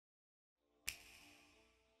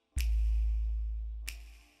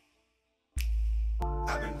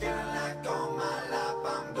feeling like all my life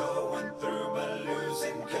I'm going through but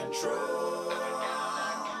losing control.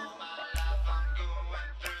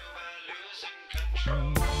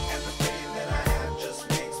 And the pain that I have just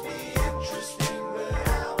makes me interesting, but I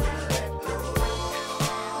won't let go.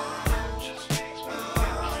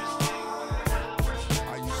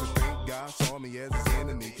 I used to think God saw me as his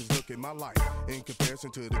enemy, cause look at my life in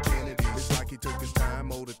comparison to the Kennedys. It's like he took his time,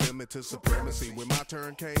 molded them into supremacy. When my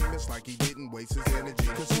turn came, it's like he didn't waste his energy,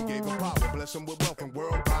 cause he gave him power, bless him with wealth and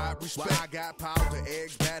worldwide respect. Well, I got power to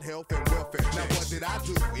eggs, bad health, and welfare. Now what did I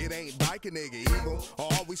do? It ain't like a nigga evil. I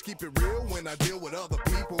always keep it real when I deal with other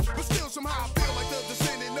people, but still somehow I feel like the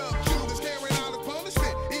descendant of Judas carrying out his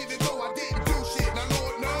punishment, even though I didn't do shit. Now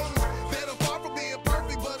Lord knows that I'm far from being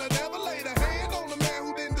perfect, but I never laid a hand on the man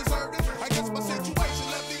who didn't deserve it. I guess my situation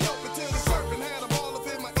left me open to the serpent, had them all up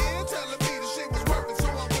in my ear telling me the shit was worth it, so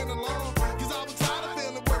I went along, cause I was tired of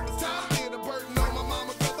feeling worthless, tired of being a burden on my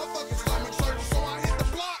mama, cause my fucking stomach hurting, so I hit the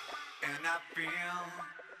block. And I feel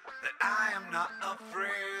that I am not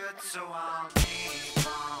afraid, so I'll keep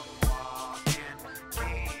on walking,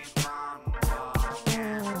 keep on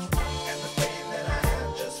walking. And the pain that I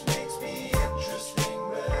have just makes me interesting,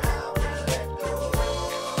 but I won't let go.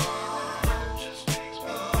 Just makes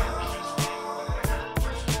me interesting.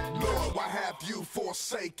 Lord, why have you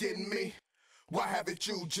forsaken me? Why haven't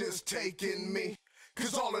you just taken me?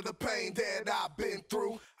 Cause all of the pain that I've been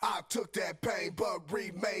through, I took that pain but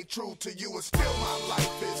remained true to you. And still my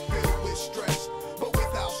life is filled with stress, but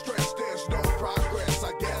without stress there's no progress,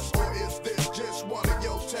 I guess. Or is this just one of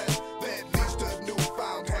your tests that leads to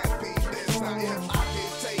newfound happiness? Now if I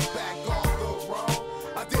can take back all the wrong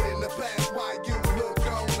I did in the past, why you looked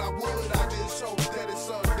on, I would. I just hope that it's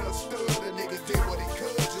understood a nigga did what he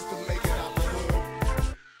could just to make it out the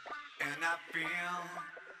hood. And I feel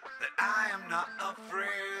that I am not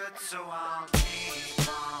afraid, so I'll keep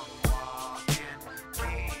on walking,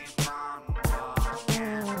 keep on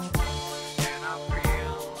walking. And I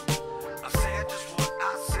feel I said just what I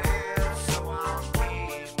said, so I'll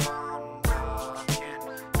keep on walking,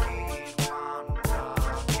 keep on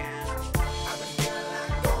walking. I've been feeling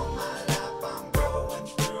like all my life I'm going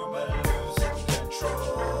through but losing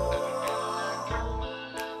control.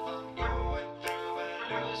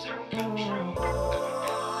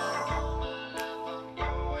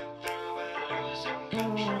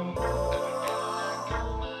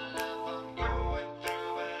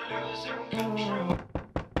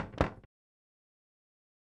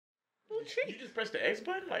 You just press the X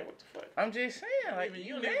button? Like, what the fuck? I'm just saying, like,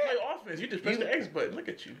 you don't even play offense. You just press the X button. Look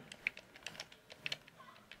at you.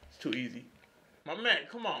 It's too easy. My man,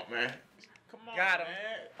 come on, man. Come on, Got him.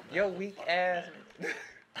 man. Yo, weak ass.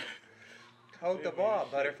 Hold the ball,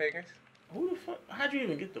 Butterfingers. Who the fuck? How'd you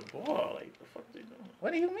even get the ball? Like, the fuck they doing?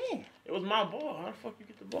 What do you mean? It was my ball. How the fuck you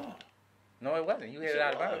get the ball? No, it wasn't. You hit it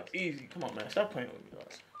out of bounds. Easy. Come on, man. Stop playing with me,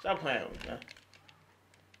 dog. Stop playing with me, man.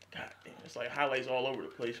 God damn. It's like highlights all over the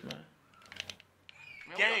place, man.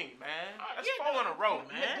 Game, man. That's 4 in a row,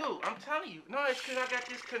 man. Dude, I'm telling you. No, it's because I got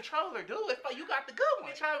this controller, dude. You got the good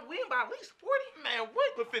one. Try to win by at least 40. Man,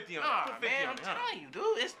 what? Put 50 on it. Nah, Put 50 man, on I'm it. telling you,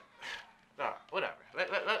 dude. It's... Nah, whatever.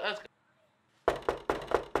 Let's go.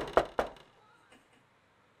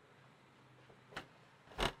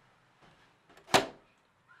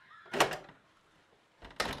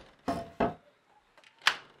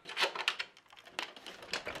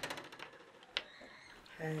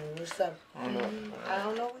 Hey, what's up? I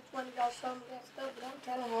don't know which one of y'all showed me that stuff, but I'm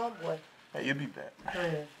telling homeboy. Hey, you'll be back.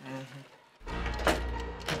 Hey.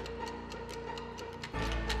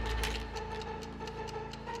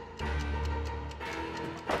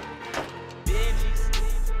 Benjis,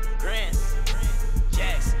 Grants,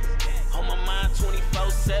 Jackson. On my mind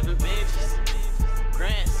 24/7. Benjis,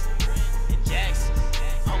 Grants, and Jackson.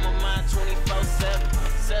 On my mind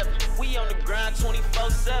 24/7. We on the grind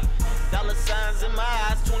 24/7. Dollar signs in my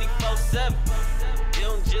eyes 24/7. You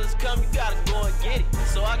don't just come, you gotta go and get it.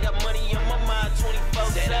 So I got money on my mind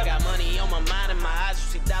 24/7. Said I got money on my mind and my eyes.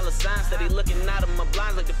 You see dollar signs steady looking out of my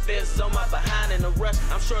blinds like the fence on my behind in a rush.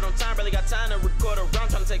 I'm short on time, barely got time to record a round.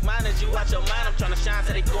 Trying to take mine as you watch your mind. I'm trying to shine,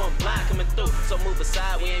 so they going blind coming through. So move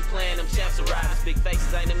aside, we ain't playing them champs or riders. Big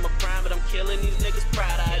faces ain't in my prime, but I'm killing these niggas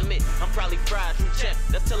proud. I admit, I'm probably fried, true champ.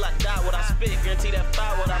 That's till I die what I spit. Guarantee that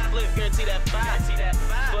fire, what I flip. Guarantee that fire.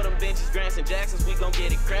 For them benches, Grants and Jacksons, we gon'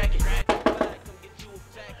 get it crackin'.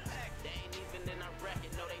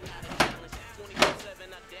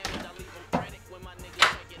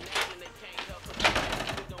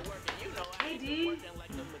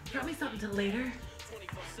 Got me something till later.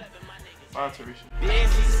 Bye, Teresa.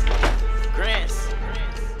 Benjis, Grants,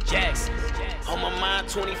 Jackson. On my mind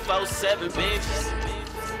 24/7. Benjis,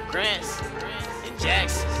 Grants and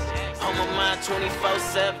Jackson. On my mind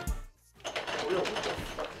 24/7.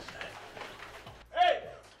 Hey,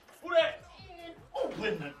 who that?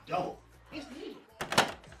 Open the door. It's me.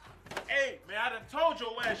 Hey, man, I done told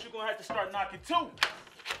your ass you're gonna have to start knocking too.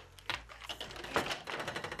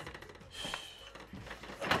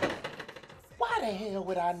 Why the hell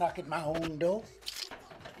would I knock at my own door?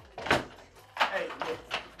 Hey, look,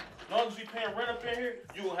 as long as we paying rent up in here,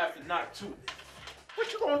 you gonna have to knock too.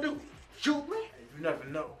 What you gonna do? Shoot me? You never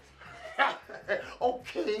know.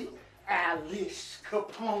 Okay, Alice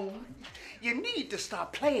Capone. You need to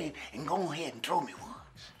stop playing and go ahead and throw me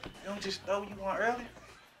once. You don't just throw you one early?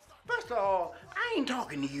 First of all, I ain't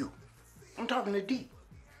talking to you. I'm talking to D.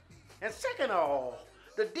 And second of all,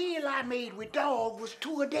 the deal I made with Dog was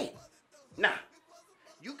 2 a day. Now,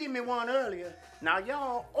 you give me one earlier, now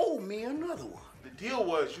y'all owe me another one. The deal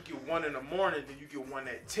was you get one in the morning, then you get one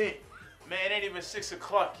at 10. Man, it ain't even 6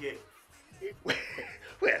 o'clock yet.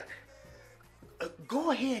 Well,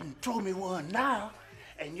 go ahead and throw me one now,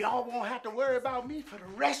 and y'all won't have to worry about me for the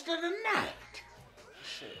rest of the night.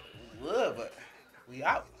 Shit, we would, but we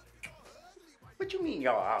out. What you mean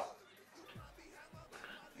y'all out?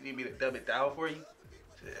 You need me to dub it down for you?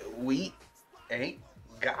 We ain't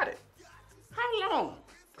got it. How long?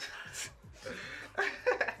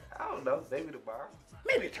 I don't know, maybe tomorrow.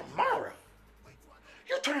 Maybe tomorrow.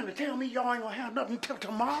 You trying to tell me y'all ain't gonna have nothing till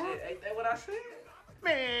tomorrow? Shit, ain't that what I said?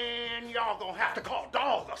 Man, y'all gonna have to call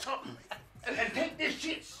Dog or something and take this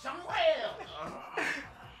shit somewhere else.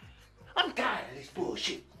 I'm tired of this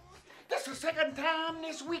bullshit. That's the second time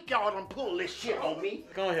this week y'all done pulled this shit on me.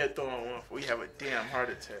 Go ahead, throw on one before we have a damn heart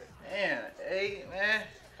attack. Man, hey, man,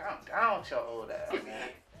 calm down with your old ass,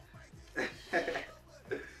 man.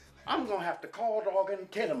 I'm gonna have to call Dog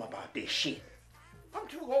and tell him about this shit. I'm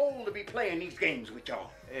too old to be playing these games with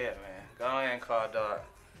y'all. Yeah, man, go ahead and call Dog.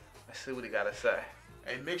 Let's see what he gotta say.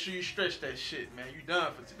 Hey, make sure you stretch that shit, man. You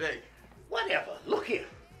done for today. Whatever, look here.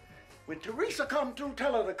 When Teresa come through,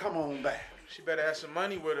 tell her to come on back. She better have some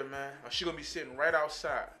money with her, man, or she gonna be sitting right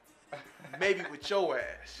outside. Maybe with your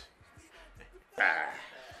ass. Ah.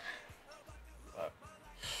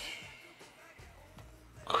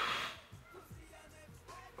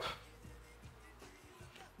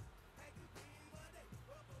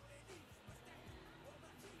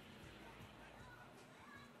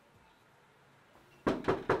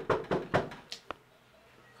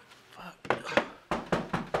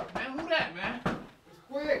 Man, who that, man? It's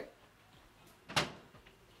quick.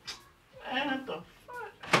 Man, what the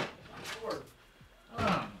fuck?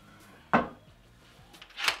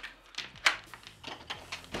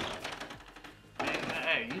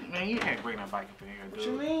 Man, you can't bring that bike up in here, dude. What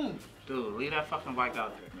you mean? Dude, leave that fucking bike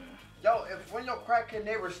out there, man. Yo, if one of your crackhead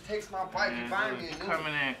neighbors takes my bike, Man, you buy dude, me a new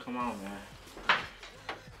coming one. in, come on, man.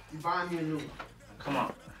 You buy me a new one. Come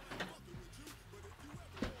on.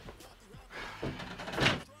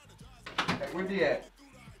 Hey, where D at?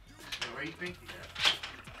 Where you think he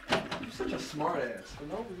at? You such a smart ass. For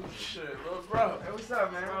no reason. Shit, little bro. Hey, what's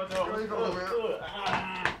up, man? No, Where you going, man?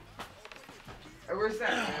 Hey, where's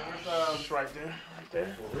that, man? Where's, It's right there. Right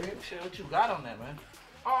there. Shit, what you got on that, man?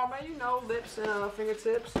 Oh, man, you know, lips and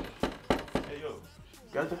fingertips. Hey, yo.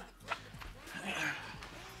 Got that?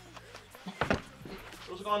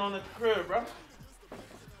 What's going on at the crib, bro?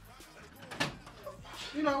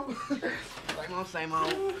 You know, same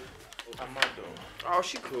old. How am I doing? Oh,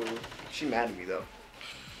 she cool. She mad at me, though.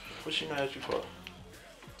 What she mad at you for?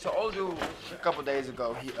 So old dude, a couple days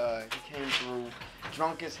ago, he came through,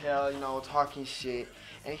 drunk as hell, you know, talking shit,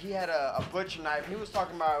 and he had a butcher knife. He was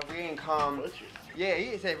talking about if we didn't come. Butcher? Yeah,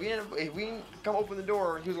 he said if we didn't come open the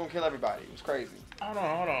door, he was gonna kill everybody. It was crazy. Hold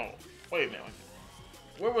on. Wait a minute.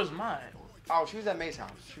 Where was mine? Oh, she was at May's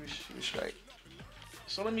house. She was straight.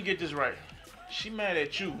 So let me get this right. She mad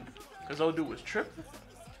at you because old dude was tripping?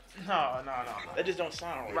 No. That just don't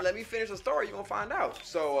sound right. Let me finish the story. You gonna find out.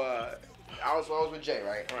 So I was with Jay,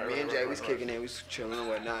 right? Me and Jay was kicking it. We was chilling and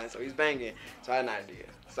whatnot. So he's banging. So I had an idea.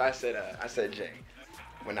 So I said Jay,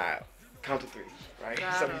 when I count to 3, right?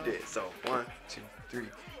 So he did. So 1, 2, 3.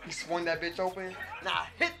 He swung that bitch open. Now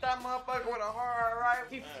hit that motherfucker with a hard right.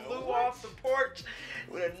 He flew off the porch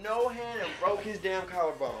with a no hand and broke his damn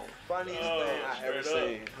collarbone. Funniest thing I ever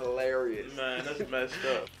seen. Hilarious. Man, that's messed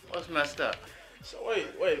up. What's messed up? So wait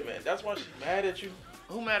a minute. That's why she mad at you?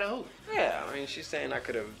 Who mad at who? Yeah, I mean, she's saying I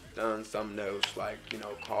could have done something else, like, you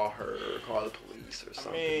know, call her or call the police or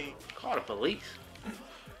something. I mean, Call the police.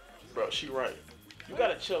 bro, she right. You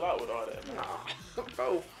gotta chill out with all that, man. Nah,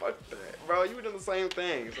 bro, fuck that. Bro, you were doing the same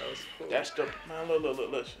thing, so it's cool. That's the man. Look,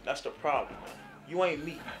 listen. That's the problem, man. You ain't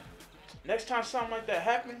me. Next time something like that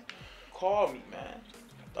happen, call me, man.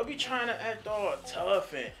 Don't be trying to act all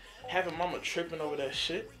tough and having mama tripping over that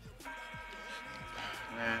shit.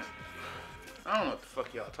 Man, I don't know what the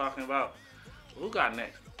fuck y'all talking about. Who got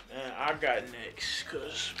next? Man, I got next,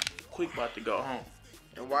 cause Quick about to go home.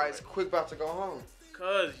 And why is Quick about to go home?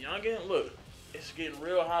 Cause youngin, look, it's getting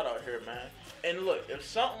real hot out here, man. And look, if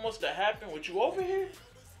something was to happen with you over here,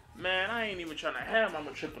 man, I ain't even trying to have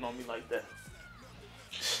mama tripping on me like that.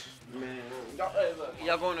 Man,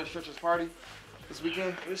 y'all going to Stretcher's party this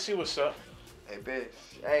weekend? Let's see what's up. Hey, bitch.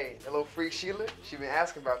 Hey, that little freak Sheila, she been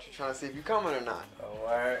asking about you, trying to see if you coming or not. Oh,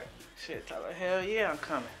 word. Shit, tell her, hell yeah, I'm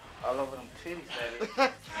coming. All over them titties, baby.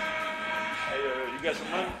 Hey, you got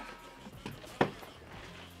some money?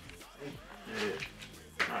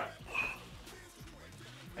 Yeah. Alright.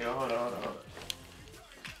 Hey, hold on.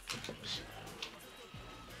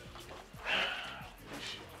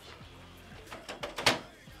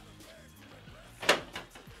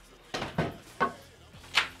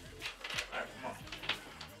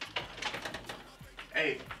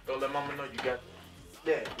 Hey, go let mama know you got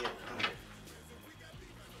Yeah.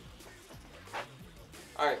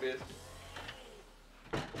 All right, bitch.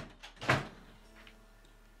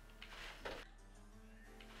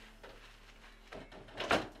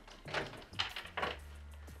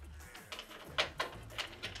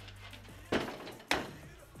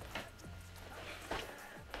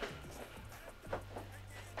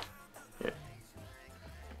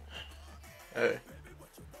 Hey.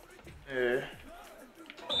 Yeah.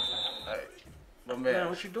 Hey, but Man,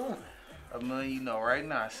 what you doing? I'm letting you know right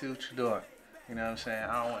now, I see what you're doing. You know what I'm saying?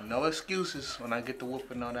 I don't want no excuses when I get the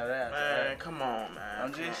whooping on that ass. Man, right? come on, man.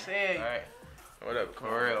 I'm just saying. All right. Whatever, come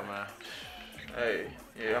For on, real, man. Hey,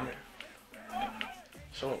 yeah, I'm here.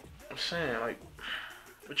 So, I'm saying, like,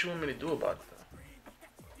 what you want me to do about it, though?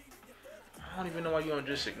 I don't even know why you don't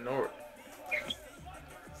just ignore it.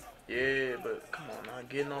 Yeah, but come on, now,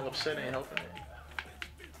 getting all upset ain't helping it.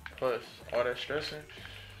 Plus, all that stressing,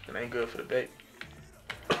 it ain't good for the baby.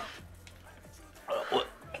 What?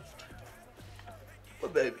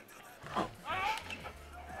 What baby?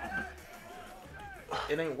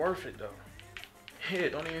 It ain't worth it, though. Yeah,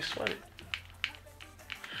 don't even sweat it.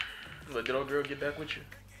 Look, did old girl get back with you?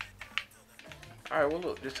 Alright, well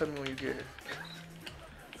look, just tell me when you get here.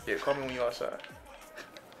 Yeah, call me when you're outside.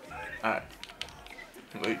 Alright.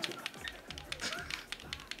 Wait.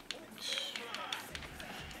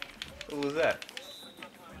 Who was that?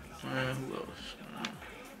 Man, who else?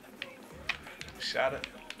 Shot it?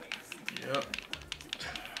 Yep.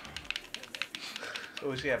 So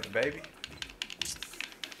was she having a baby?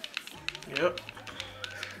 Yep.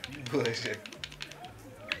 You bullshit.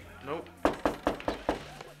 Nope.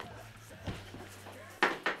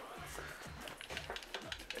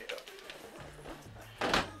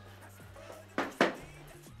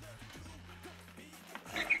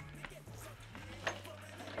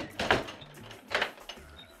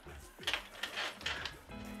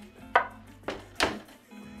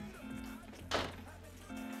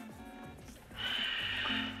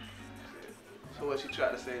 So what she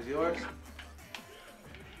tried to say is yours?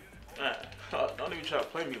 Man, don't even try to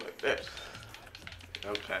play me like that.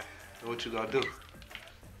 Okay. So what you gonna do?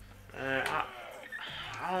 Man,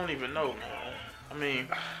 I don't even know, man. I mean,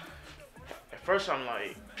 at first I'm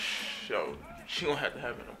like, yo, she gonna have to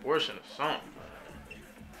have an abortion or something, man.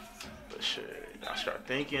 But shit, I start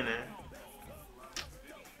thinking and,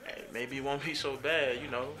 hey, maybe it won't be so bad, you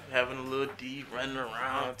know, having a little D running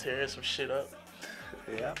around, tearing some shit up.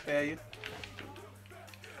 Yeah, I feel you.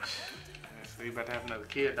 So you about to have another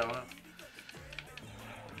kid though, huh?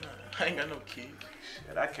 I ain't got no kids.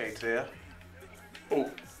 Shit, I can't tell. Oh,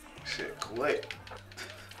 Shit, quick.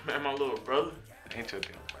 man, my little brother. Ain't your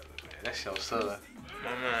damn brother, man. That's your son.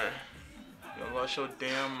 My man, you lost your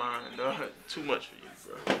damn mind, dog. Too much for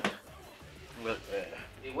you, bro. Look, man.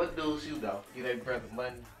 Hey, what dudes you though? You their brother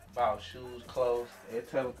money, about shoes, clothes. They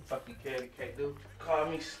tell what the fuck you can and can't do. Call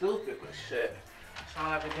me stupid, but shit. Sound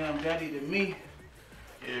like a damn daddy to me.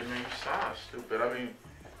 Yeah, man, you sound stupid. I mean,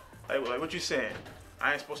 like what you saying?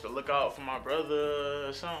 I ain't supposed to look out for my brother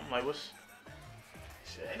or something? Like, what's...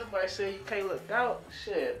 Shit, ain't nobody say you can't look out.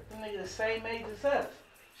 Shit, them niggas the same age as us.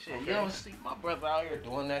 Shit, Okay. you don't see my brother out here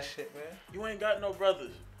doing that shit, man. You ain't got no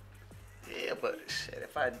brothers. Yeah, but shit,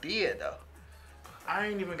 if I did though. I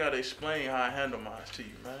ain't even gotta explain how I handle mine to you,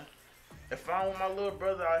 man. If I want my little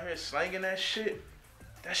brother out here slanging that shit,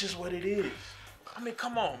 that's just what it is. I mean,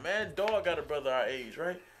 come on, man. Dog got a brother our age,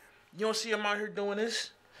 right? You don't see him out here doing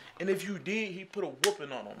this? And if you did, he put a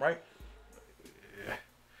whooping on him, right? Yeah.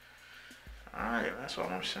 Alright, that's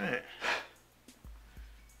what I'm saying.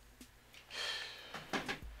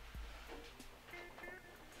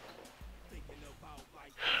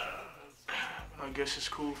 I guess it's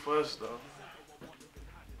cool for us though.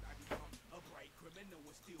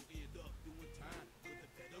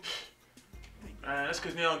 Man, that's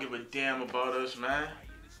cause they don't give a damn about us, man.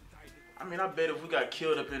 I mean, I bet if we got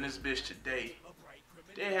killed up in this bitch today,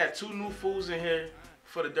 they had 2 new fools in here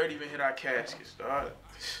before the dirt even hit our caskets, dog.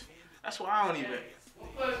 That's why I don't even.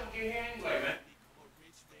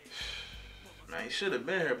 Man, you should have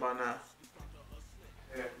been here by now.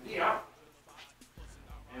 Yeah.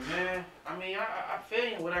 And man, I mean, I feel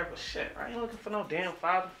you, whatever, but shit, I ain't looking for no damn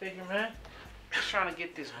father figure, man. Just trying to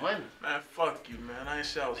get this money. Man, fuck you, man. I ain't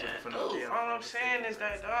say I was looking for no damn. All I'm saying is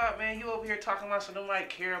that, dog, man, you over here talking about so nobody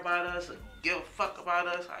care about us or give a fuck about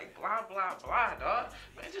us, like blah, blah, blah, dog.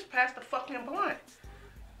 Man, just pass the fucking blunt.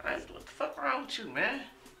 Right, what the fuck wrong with you, man?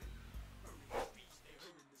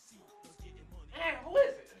 Man, who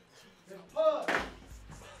is it? It's Pug.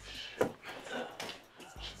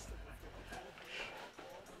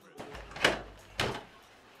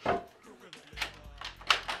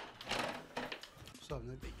 What's up,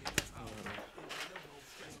 nigga?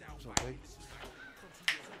 What's up, baby?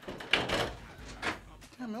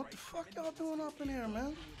 Damn, man, what the fuck y'all doing up in here,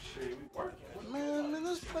 man? Shit, we working. Man,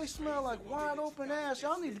 this place smell like wide open ass.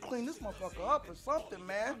 Y'all need to clean this motherfucker up or something,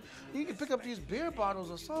 man. You can pick up these beer bottles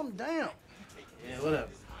or something. Damn. Yeah, whatever.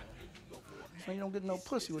 So you don't get no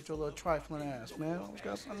pussy with your little trifling ass, man. Always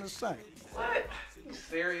got something to say. What? You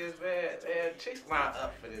serious, man? Man, chicks line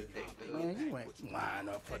up for this dick, dude. Man, you ain't lying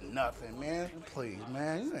up for nothing, man. Please,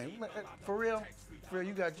 man. You ain't, for real? For real,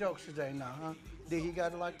 you got jokes today now, huh? Did he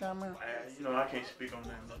got it like that, man? You know, I can't speak on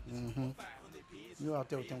that. Mm-hmm. You out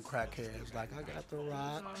there with them crackheads, like, I got the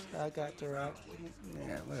rocks, I got the rocks.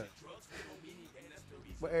 Yeah, look.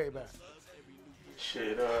 Where everybody?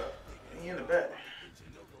 Shit, he in the back.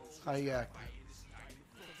 How you acting?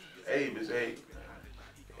 Abe is Abe.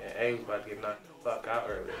 Yeah, Abe was about to get knocked the fuck out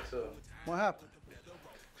earlier, too. What happened?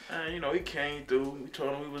 You know, he came through. We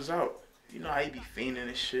told him we was out. You know how he be fiending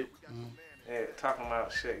and shit. Yeah, talking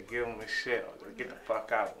about shit, give him his shit, or get the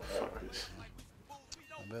fuck out. Fuck this.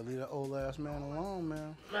 I better leave that old ass man alone,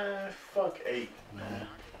 man. Man, fuck Abe, man.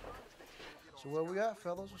 So where we at,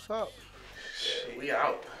 fellas? What's up? Shit, we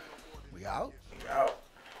out. We out? We out.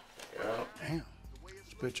 Yeah. Damn.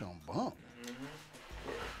 This bitch on bump.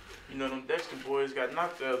 You know, them Dexter boys got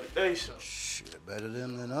knocked the other day, so. Shit, better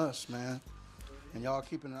them than us, man. And y'all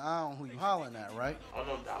keeping an eye on who you hollering at, right? Oh,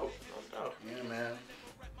 no doubt. No doubt. Yeah, man.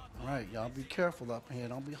 All right, y'all be careful up in here.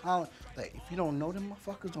 Don't be hollering. Like, if you don't know them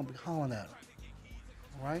motherfuckers, don't be hollering at them.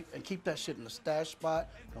 All right? And keep that shit in the stash spot.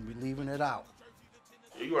 Don't be leaving it out.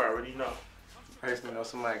 You already know. I just know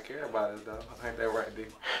somebody care about us, though. Ain't that right, D?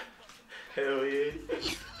 Hell yeah.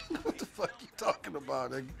 What the fuck you talking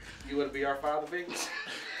about, nigga? You want to be our father figure?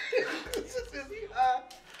 Is he high?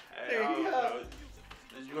 Hey, I don't know.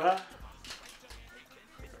 Is you high?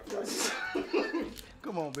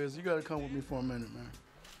 Come on, Biz. You gotta come with me for a minute, man.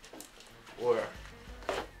 Where?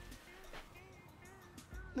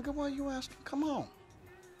 Nigga, why you asking? Come on.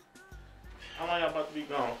 How long y'all about to be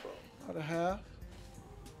gone for? About a half.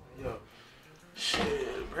 Yo.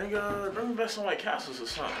 Shit, bring me back some White Castles or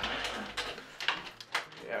something.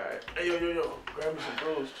 Yeah, all right. Hey, yo. Grab me some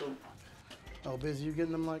brews, too. Oh, Biz, you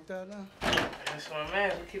getting them like that now? That's my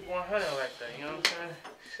man. We keep 100 like that, you know what I'm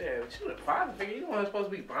saying? Shit, but you the father figure. You the one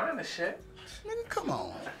supposed to be buying the shit. Nigga, come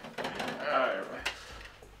on. Alright, man.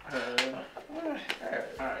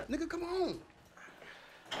 Alright. Nigga, come on.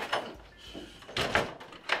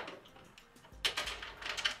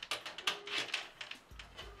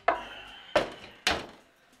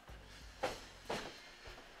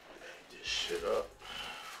 This shit up.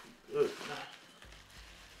 Good, man.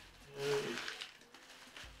 Hey.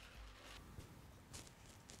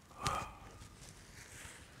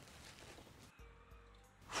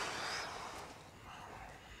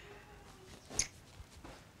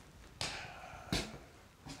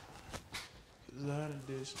 A lot of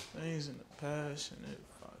these things in the past, and if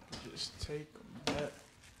I could just take them back,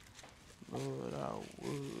 Lord, I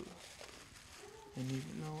would. And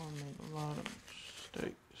even though I make a lot of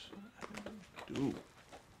mistakes, I do what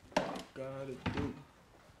I gotta do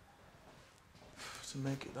to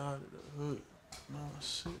make it out of the hood. Now I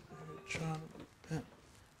sit here trying to repent,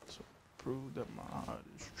 to prove that my heart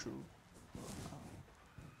is true.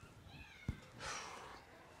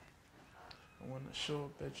 And when I show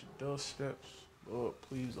up at your doorsteps, Lord,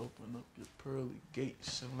 please open up your pearly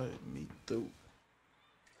gates and let me through.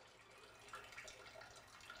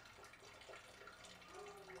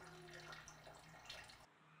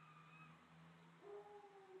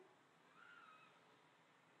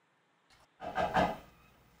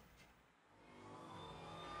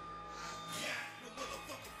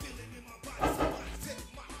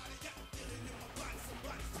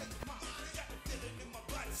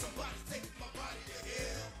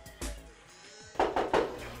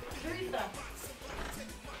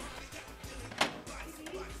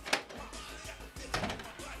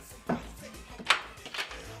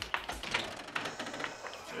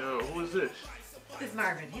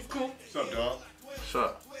 Marvin. He's cool. What's up, dog? What's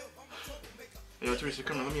up? Hey, yo, Teresa,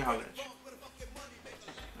 come here. Let me holler at you.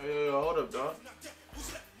 Hey, yo, hold up, dog.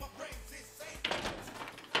 What's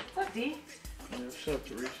up, D? Yeah, what's up,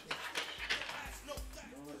 Teresa?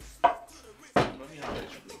 Let me holler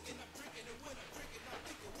at you real quick.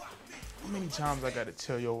 How many times I gotta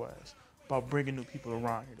tell your ass about bringing new people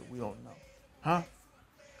around here that we don't know? Huh?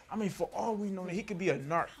 I mean, for all we know, that he could be a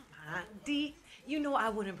narc. D, you know I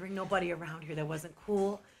wouldn't bring nobody around here that wasn't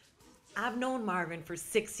cool. I've known Marvin for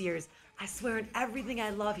 6 years. I swear in everything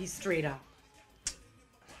I love, he's straight up.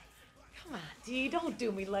 Come on, D, don't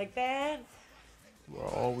do me like that. You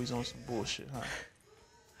are always on some bullshit, huh?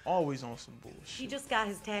 Always on some bullshit. He just got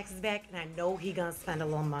his taxes back, and I know he gonna spend a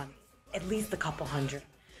little money. At least a couple hundred.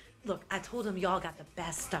 Look, I told him y'all got the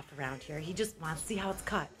best stuff around here. He just wants to see how it's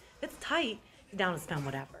cut. If it's tight, he's down to spend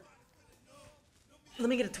whatever. Let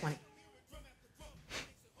me get a 20.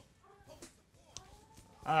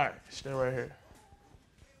 All right, stay right here.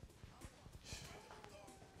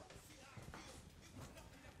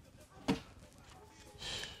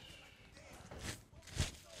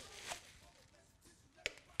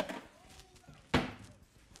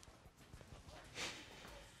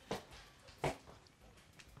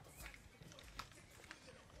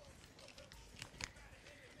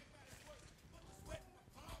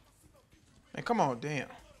 Man, come on, damn.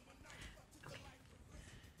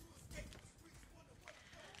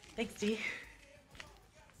 Thanks, D.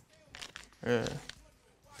 Yeah.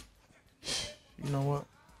 You know what?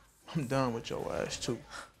 I'm done with your ass, too.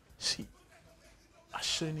 See, I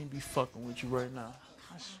shouldn't even be fucking with you right now.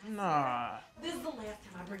 Nah. This is the last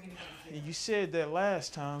time I bring anything here. You said that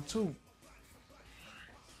last time, too.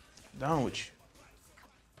 Done with you.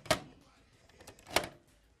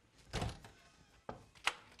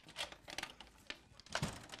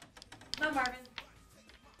 Come on, Marvin.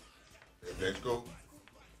 Hey, let's go.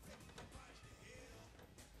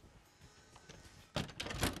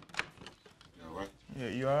 You all right? Yeah,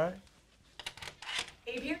 you all right?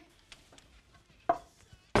 Abe here?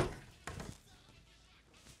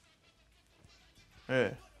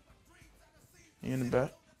 Yeah. You in the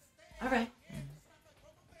back? All right.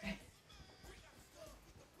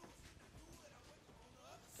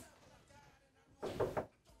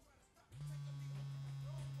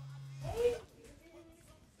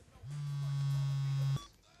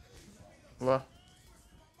 What?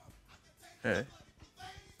 Hey.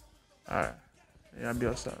 Alright. Yeah, I'll be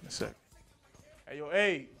outside in a sec. Hey, yo,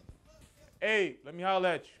 hey. Hey, let me holler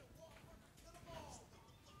at you.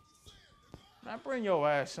 Man, bring your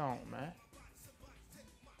ass on, man.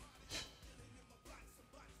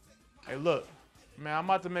 Hey, look. Man, I'm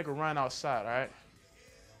about to make a run outside, alright?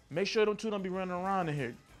 Make sure them two don't be running around in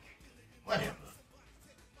here. Whatever.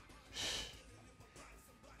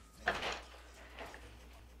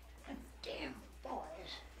 Damn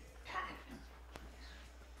boys.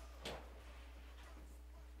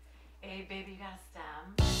 Hey, baby, you got a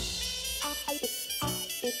stem. I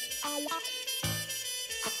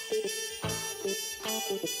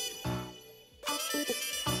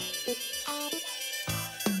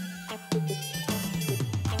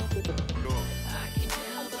can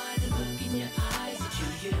tell by the look in your eyes that you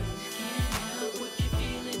can't help what you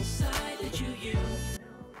feel inside that you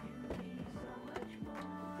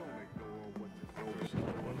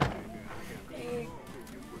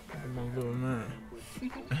My little man.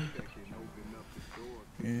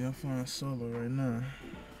 Yeah, I'm flying solo right now.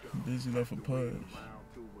 I'm busy left for pubs.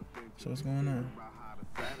 So what's going on?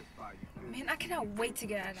 Man, I cannot wait to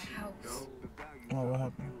get out of the house. Oh, what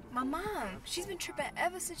happened? My mom, she's been tripping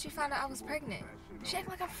ever since she found out I was pregnant. She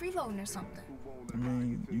acted like I'm freeloading or something. I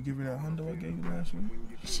mean, you give her that $100 I gave you last week?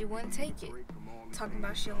 She wouldn't take it. Talking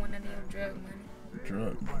about she don't want any of drug money.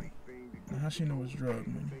 Drug money? Now, how she know it's drug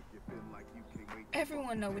money?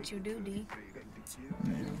 Everyone know what you do, D.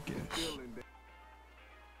 Yeah, I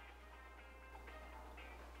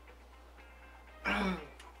guess.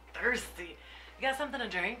 Thirsty. You got something to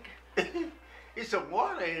drink? It's some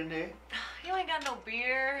water in there. You ain't got no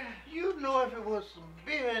beer. You know if it was some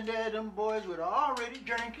beer in there, them boys would have already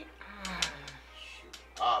drank it.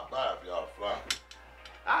 I'll buy if y'all fly.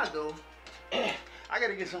 I'll go. I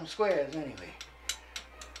gotta get some squares anyway.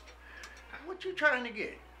 What you trying to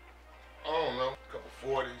get? I don't know. A couple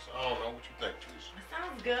 40s. I don't know. What you think, Teresa? That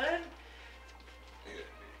sounds good. Yeah.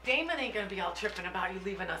 Damon ain't gonna be all tripping about you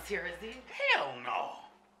leaving us here, is he? Hell no.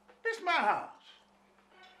 This my house.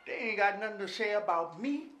 They ain't got nothing to say about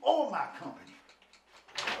me or my company.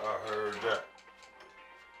 I heard that.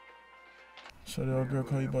 So the old girl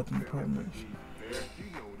call you about the apartments?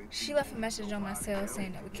 She left a message on my cell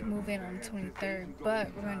saying that we can move in on the 23rd,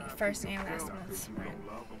 but we're gonna need first and last month's rent.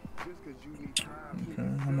 Okay,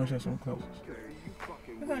 how much that's gonna cost us?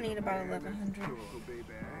 We're gonna need about $1,100.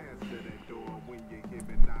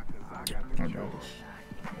 I got this.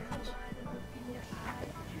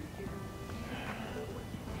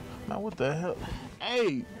 Man, what the hell?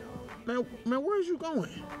 Hey, man, where's you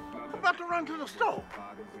going? I'm about to run to the store.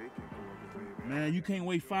 Man, you can't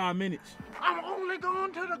wait 5 minutes. I'm only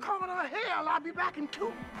going to the corner. Hell, I'll be back in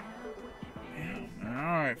 2. Man, all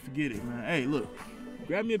right, forget it, man. Hey, look,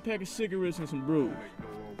 grab me a pack of cigarettes and some brews.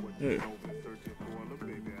 Hey.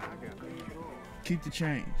 Keep the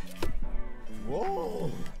change.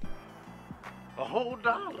 Whoa. A whole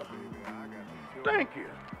 $1. Thank you.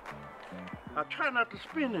 I try not to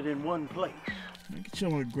spend it in one place. Man, get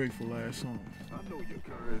your ungrateful ass on.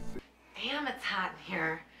 Damn, it's hot in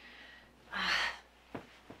here.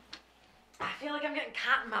 I feel like I'm getting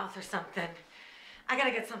cotton mouth or something. I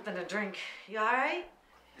gotta get something to drink. You all right?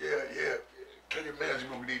 Yeah. Tell your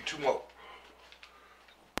management we need 2 more.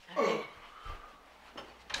 Okay.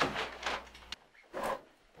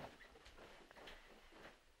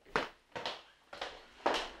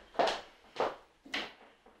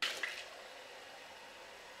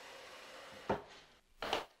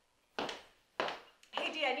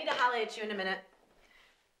 Hey, D, I need to holler at you in a minute.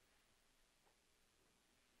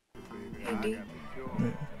 Hey, D.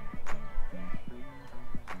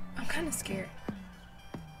 I'm kind of scared.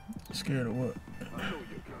 Scared of what?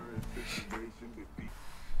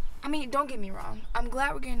 I mean, don't get me wrong. I'm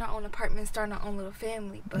glad we're getting our own apartment, starting our own little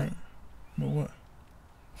family, but... But what?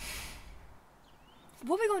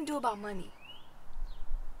 What we gonna do about money?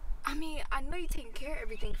 I mean, I know you're taking care of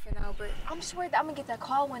everything for now, but I'm just worried that I'm gonna get that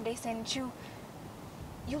call one day saying that you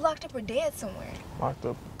locked up or dead somewhere. Locked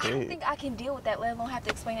up I don't dead? think I can deal with that, let alone have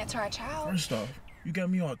to explain that to our child. First off, you got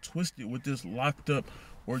me all twisted with this locked up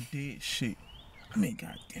or dead shit. I mean,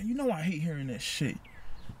 goddamn, you know I hate hearing that shit.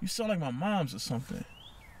 You sound like my mom's or something.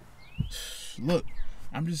 Look,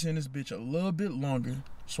 I'm just in this bitch a little bit longer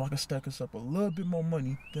so I can stack us up a little bit more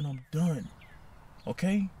money, then I'm done.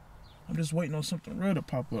 Okay? I'm just waiting on something real to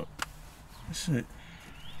pop up. That's it.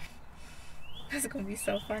 That's gonna be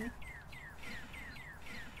so funny.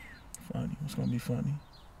 Funny? What's gonna be funny?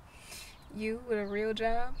 You with a real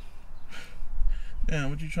job? Damn,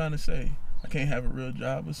 what you trying to say? I can't have a real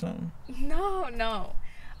job or something? No.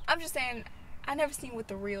 I'm just saying, I never seen you with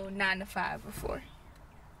a real 9 to 5 before.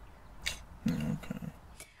 Okay.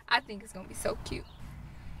 I think it's gonna be so cute.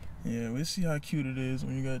 Yeah, we'll see how cute it is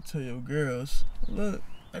when you gotta tell your girls, look,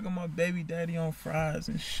 I got my baby daddy on fries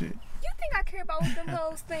and shit. You think I care about what them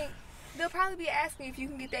hoes think? They'll probably be asking if you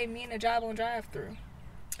can get that mean a job on drive-thru.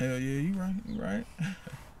 Hell yeah, you right.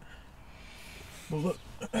 But look,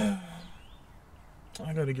 I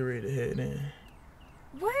gotta get ready to head in.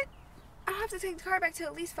 What? I have to take the car back till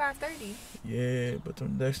at least 5:30. Yeah, but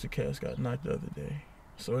them Dexter cats got knocked the other day,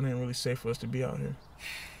 so it ain't really safe for us to be out here.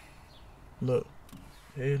 Look,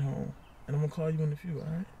 head home, and I'm gonna call you in a few,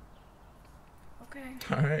 alright? Okay.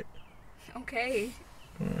 Alright? Okay.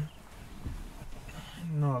 Alright.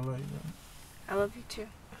 No, I love you, man. I love you too.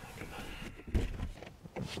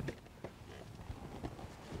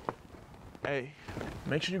 Hey,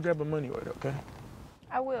 make sure you grab a money order, okay?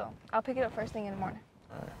 I will. I'll pick it up first thing in the morning.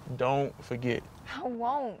 Alright. Don't forget. I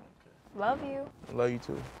won't. Love you. I love you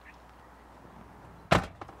too.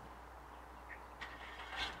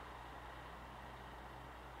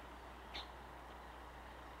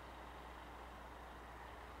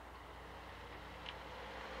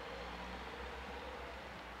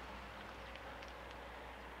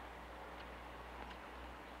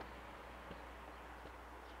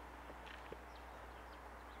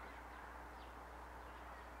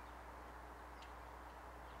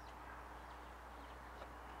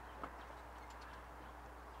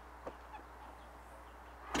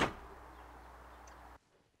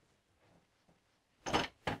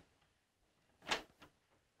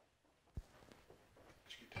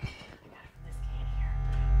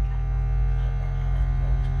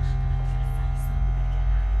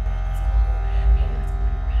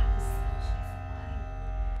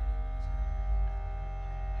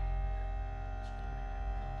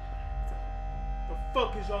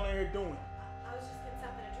 Fuck is y'all in here doing? I was just getting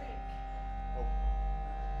something to drink. Oh.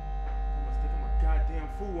 You must think I'm a goddamn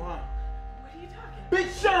fool, huh? What are you talking about?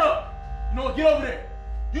 Bitch, shut up! You know what? Get over there.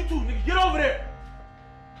 You two, nigga, get over there.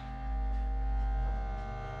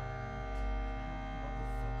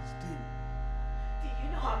 Motherfuckers did it. Do you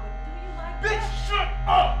know I'm gonna do you like Bitch, that? shut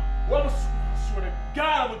up! Well, I swear to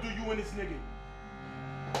God, I'm gonna do you and this nigga.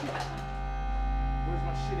 Where's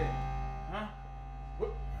my shit at? Huh?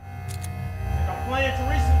 What?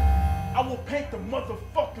 paint the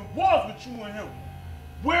motherfucking walls with you and him.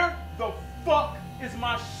 Where the fuck is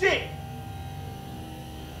my shit?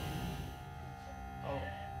 Oh,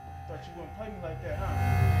 I thought you wouldn't play me like that, huh?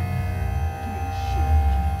 Give me this shit.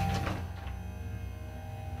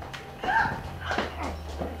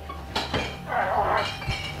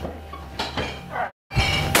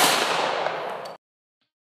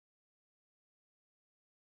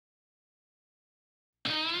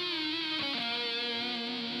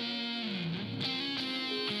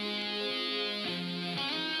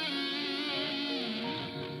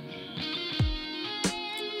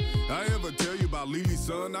 I ever tell you about Lily's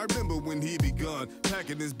son? I remember when he begun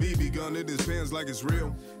packing his BB gun in his pants like it's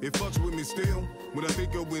real. It fucks with me still when I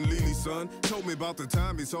think of when Lily's son told me about the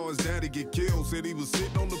time he saw his daddy get killed. Said he was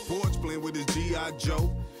sitting on the porch playing with his G.I.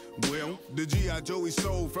 Joe. Well, the G.I. Joe he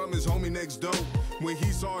stole from his homie next door when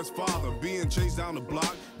he saw his father being chased down the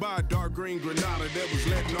block by a dark green Granada that was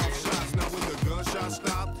letting off shots. Now when the gunshot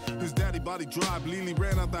stopped, his daddy body dropped. Lily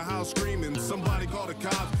ran out the house screaming. Somebody called the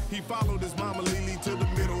cops. He followed his mama Lily to the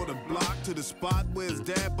middle of the block, to the spot where his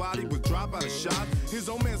dad body was dropped by a shot. His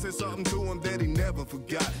old man said something to him that he never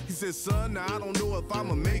forgot. He said, son, now I don't know if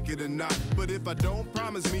I'ma make it or not, but if I don't,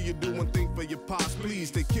 promise me you do one thing for your pops.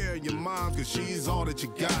 Please take care of your mom, cause she's all that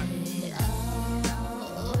you got.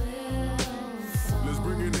 Let's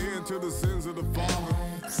bring an end to the sins of the father,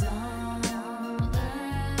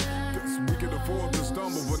 cause we can afford to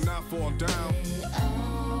stumble but not fall down.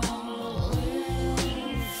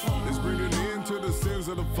 Let's bring an end to the sins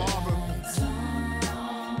of the father,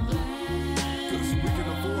 cause we can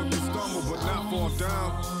afford to stumble but not fall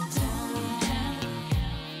down.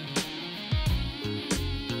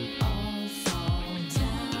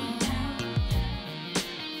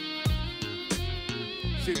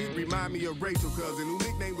 Shit, it remind me of Rachel cousin, whose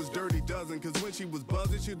nickname was Dirty Dozen, cause when she was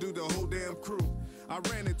buzzing, she'd do the whole damn crew. I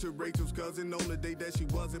ran into Rachel's cousin on the day that she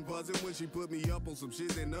wasn't buzzing, when she put me up on some shit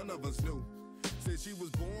that none of us knew. Said she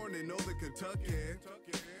was born in Northern Kentucky.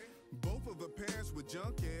 Both of her parents were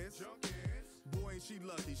junkies. Boy, ain't she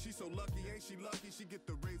lucky. She so lucky, ain't she lucky? She get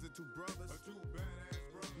to raise her two brothers.